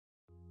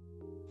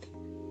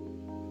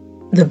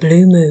The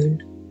blue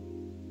moon.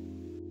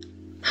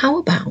 How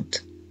about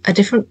a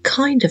different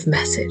kind of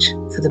message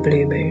for the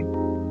blue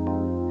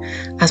moon?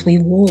 As we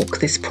walk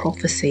this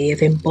prophecy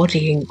of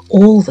embodying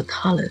all the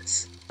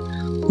colours,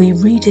 we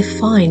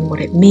redefine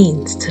what it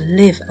means to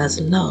live as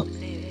love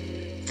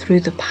through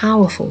the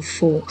powerful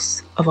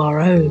force of our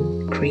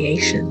own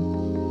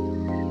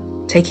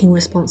creation, taking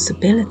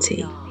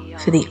responsibility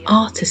for the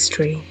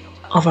artistry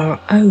of our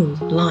own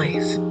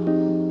life.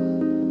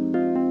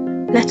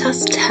 Let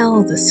us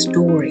tell the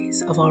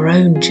stories of our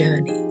own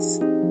journeys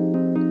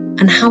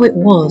and how it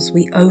was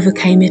we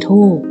overcame it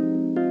all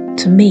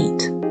to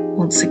meet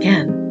once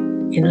again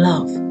in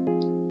love,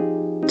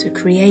 to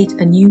create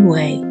a new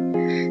way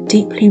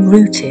deeply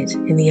rooted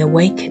in the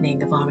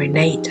awakening of our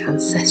innate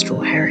ancestral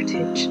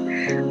heritage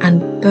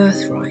and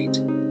birthright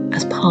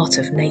as part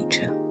of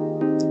nature,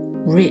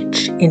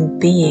 rich in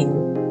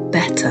being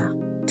better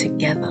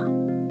together.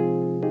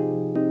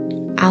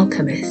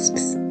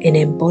 Alchemists in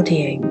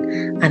embodying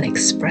and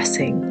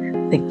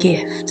expressing the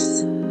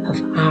gifts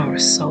of our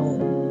soul.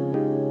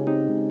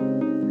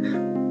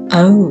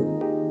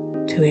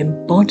 Oh, to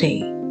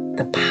embody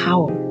the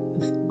power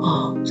of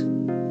art.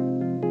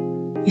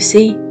 You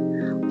see,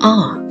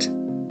 art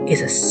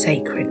is a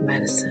sacred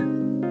medicine.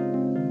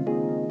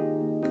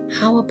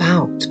 How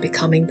about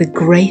becoming the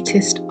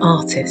greatest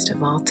artist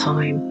of our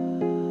time?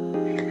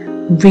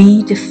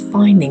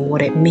 Redefining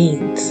what it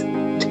means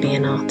to be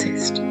an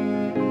artist.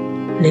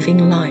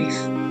 Living life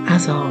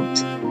as art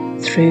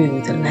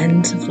through the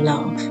lens of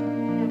love.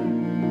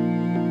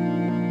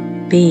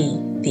 Be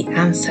the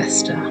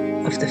ancestor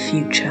of the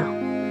future,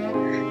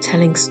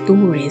 telling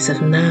stories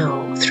of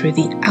now through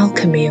the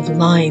alchemy of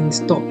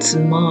lines, dots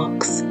and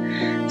marks,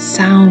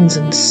 sounds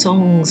and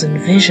songs and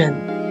vision.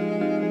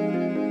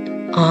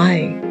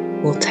 I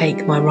will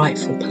take my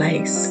rightful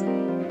place.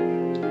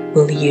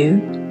 Will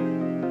you?